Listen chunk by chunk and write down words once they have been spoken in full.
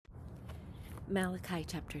Malachi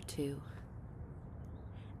chapter 2.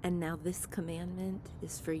 And now this commandment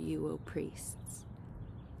is for you, O priests.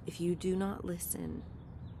 If you do not listen,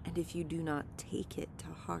 and if you do not take it to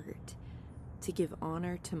heart, to give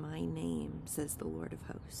honor to my name, says the Lord of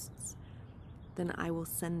hosts, then I will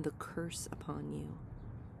send the curse upon you,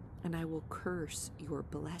 and I will curse your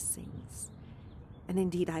blessings. And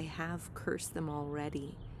indeed I have cursed them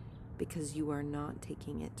already, because you are not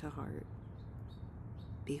taking it to heart.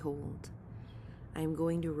 Behold, I am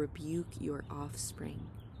going to rebuke your offspring,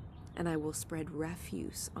 and I will spread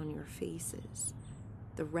refuse on your faces,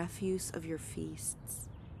 the refuse of your feasts,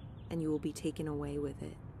 and you will be taken away with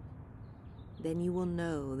it. Then you will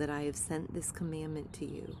know that I have sent this commandment to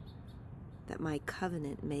you, that my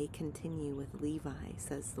covenant may continue with Levi,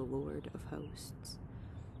 says the Lord of hosts.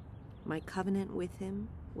 My covenant with him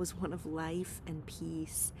was one of life and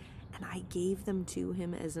peace, and I gave them to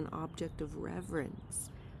him as an object of reverence.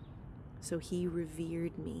 So he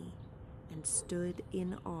revered me and stood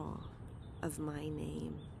in awe of my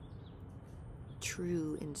name.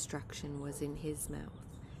 True instruction was in his mouth,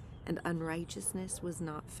 and unrighteousness was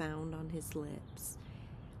not found on his lips.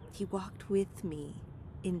 He walked with me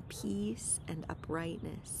in peace and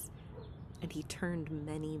uprightness, and he turned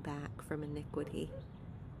many back from iniquity.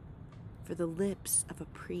 For the lips of a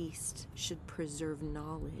priest should preserve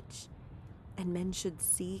knowledge, and men should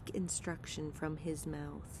seek instruction from his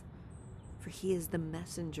mouth. For he is the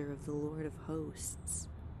messenger of the Lord of hosts.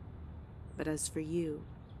 But as for you,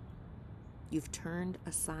 you've turned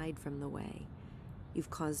aside from the way. You've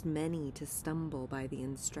caused many to stumble by the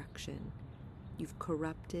instruction. You've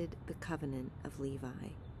corrupted the covenant of Levi,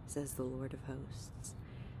 says the Lord of hosts.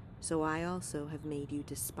 So I also have made you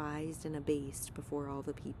despised and abased before all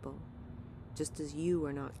the people, just as you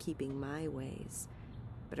are not keeping my ways,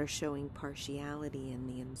 but are showing partiality in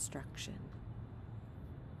the instruction.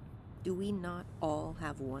 Do we not all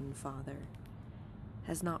have one Father?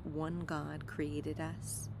 Has not one God created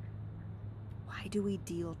us? Why do we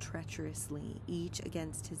deal treacherously, each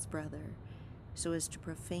against his brother, so as to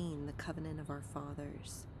profane the covenant of our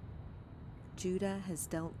fathers? Judah has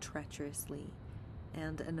dealt treacherously,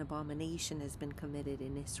 and an abomination has been committed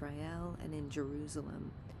in Israel and in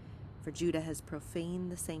Jerusalem, for Judah has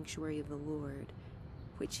profaned the sanctuary of the Lord,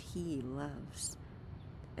 which he loves,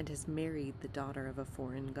 and has married the daughter of a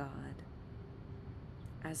foreign god.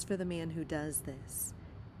 As for the man who does this,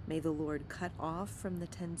 may the Lord cut off from the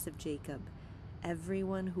tents of Jacob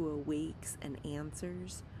everyone who awakes and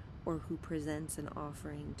answers, or who presents an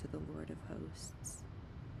offering to the Lord of hosts.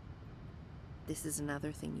 This is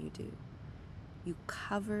another thing you do. You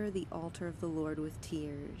cover the altar of the Lord with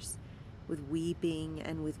tears, with weeping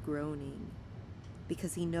and with groaning,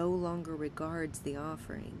 because he no longer regards the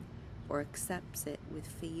offering, or accepts it with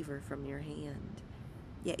favor from your hand.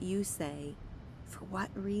 Yet you say, for what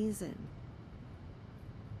reason?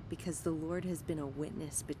 Because the Lord has been a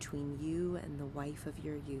witness between you and the wife of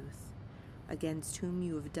your youth, against whom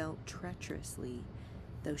you have dealt treacherously,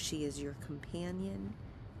 though she is your companion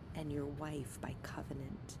and your wife by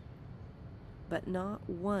covenant. But not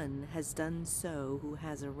one has done so who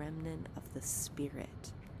has a remnant of the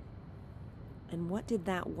Spirit. And what did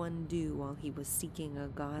that one do while he was seeking a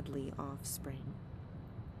godly offspring?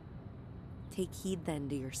 Take heed then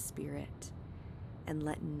to your spirit, and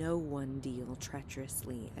let no one deal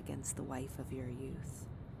treacherously against the wife of your youth.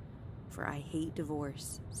 For I hate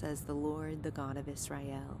divorce, says the Lord, the God of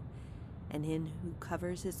Israel, and him who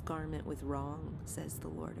covers his garment with wrong, says the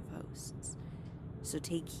Lord of hosts. So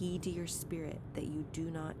take heed to your spirit that you do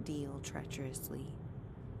not deal treacherously.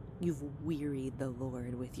 You've wearied the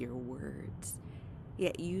Lord with your words.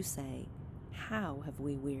 Yet you say, how have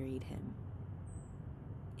we wearied him?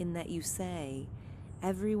 In that you say,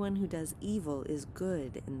 everyone who does evil is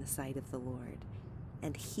good in the sight of the Lord,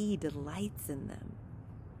 and he delights in them.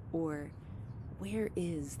 Or, where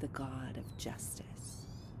is the God of justice?